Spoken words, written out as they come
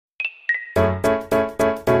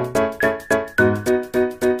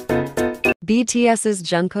BTS's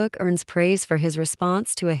Jungkook earns praise for his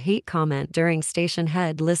response to a hate comment during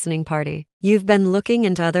Stationhead listening party. You've been looking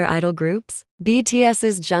into other idol groups?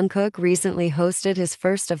 BTS's Jungkook recently hosted his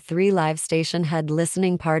first of 3 live Stationhead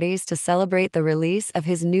listening parties to celebrate the release of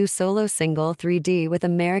his new solo single 3D with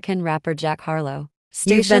American rapper Jack Harlow.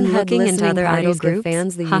 You've been Stationhead looking into listening other idol parties give groups?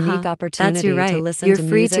 fans the Haha, unique opportunity to right. listen You're to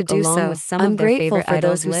free to music do along so. with some I'm of their grateful favorite for those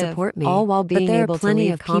idols who live, support me, all while but being there are able to plenty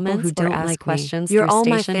leave of people comments who or don't ask like me. questions You're through all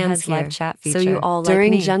my fans Stationhead's live here, chat so you feature. all like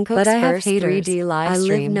During me. Jungkook's But I have first haters. 3D live I live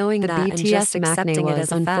stream, knowing the that and BTS just accepting maknae it was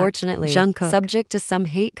as a fact. unfortunately Jungkook. subject to some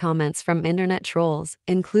hate comments from internet trolls,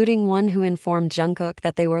 including one who informed Jungkook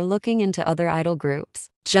that they were looking into other idol groups.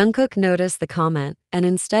 Jungkook noticed the comment, and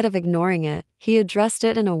instead of ignoring it, he addressed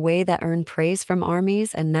it in a way that earned praise from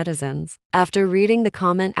armies and netizens. After reading the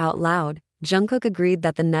comment out loud, Jungkook agreed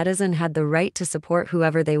that the netizen had the right to support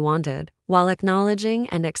whoever they wanted, while acknowledging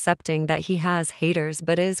and accepting that he has haters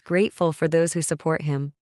but is grateful for those who support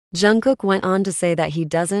him. Jungkook went on to say that he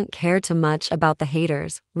doesn't care too much about the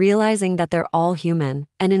haters, realizing that they're all human,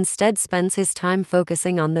 and instead spends his time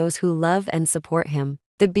focusing on those who love and support him.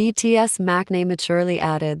 The BTS maknae maturely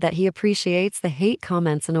added that he appreciates the hate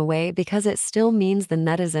comments in a way because it still means the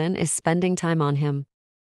netizen is spending time on him.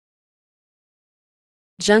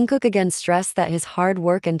 Jungkook again stressed that his hard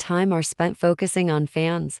work and time are spent focusing on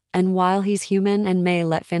fans, and while he's human and may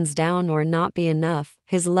let fans down or not be enough,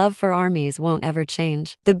 his love for armies won't ever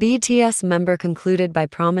change. The BTS member concluded by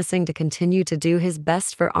promising to continue to do his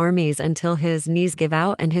best for armies until his knees give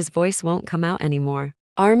out and his voice won't come out anymore.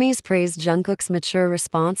 Armies praised Jungkook's mature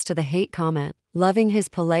response to the hate comment, loving his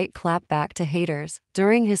polite clapback to haters.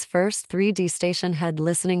 During his first 3D Stationhead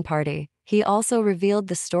listening party, he also revealed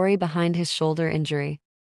the story behind his shoulder injury.